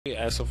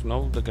As of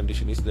now, the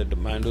condition is that the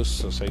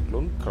Mandous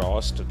cyclone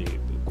crossed the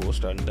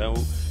coast, and now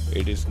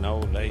it is now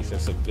lies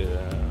as a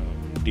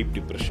deep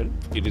depression.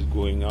 It is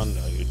going on;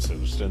 its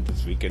strength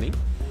is weakening,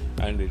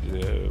 and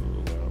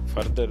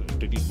further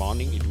till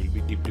morning it will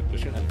be deep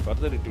depression, and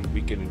further it will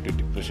weaken into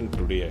depression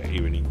today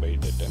evening by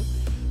that time.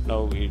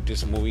 Now it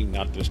is moving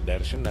northwest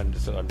direction, and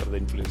so under the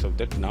influence of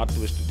that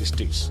northwest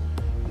districts,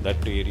 that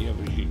area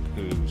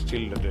will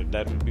still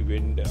there will be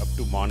wind up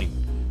to morning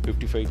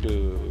 55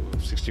 to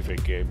 65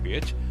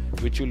 kmph,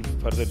 which will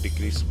further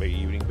decrease by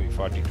evening by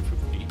 40 to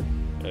 50,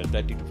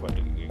 30 to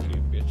 40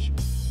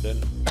 kmph. Then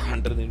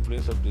under the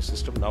influence of the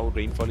system, now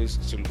rainfall is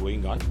still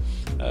going on.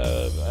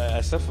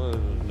 As of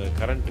the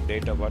current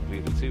data what we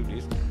received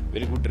is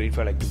very good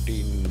rainfall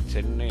activity in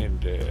Chennai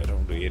and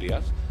around the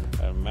areas.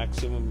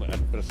 Maximum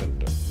at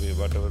present,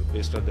 whatever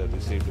based on the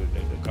received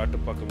data,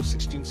 Kattupakam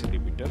 16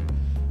 centimeter,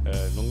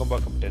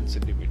 Nungambakam 10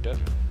 centimeter,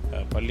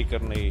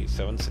 Pallikarnai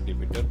 7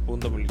 centimeter,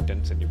 Poondamalli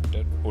 10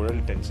 centimeter,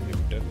 Udal 10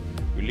 centimeter,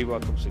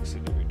 Villivakam 6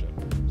 centimeter.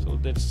 So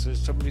that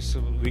system is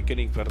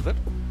weakening further,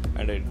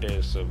 and it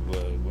is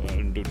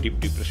into deep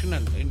depression,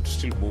 and it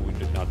still move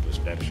into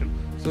northwest direction.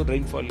 So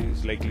rainfall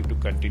is likely to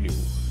continue,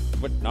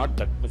 but not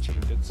that much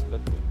intense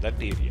that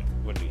area.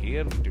 But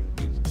here it will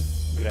be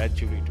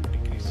gradually to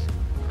decrease.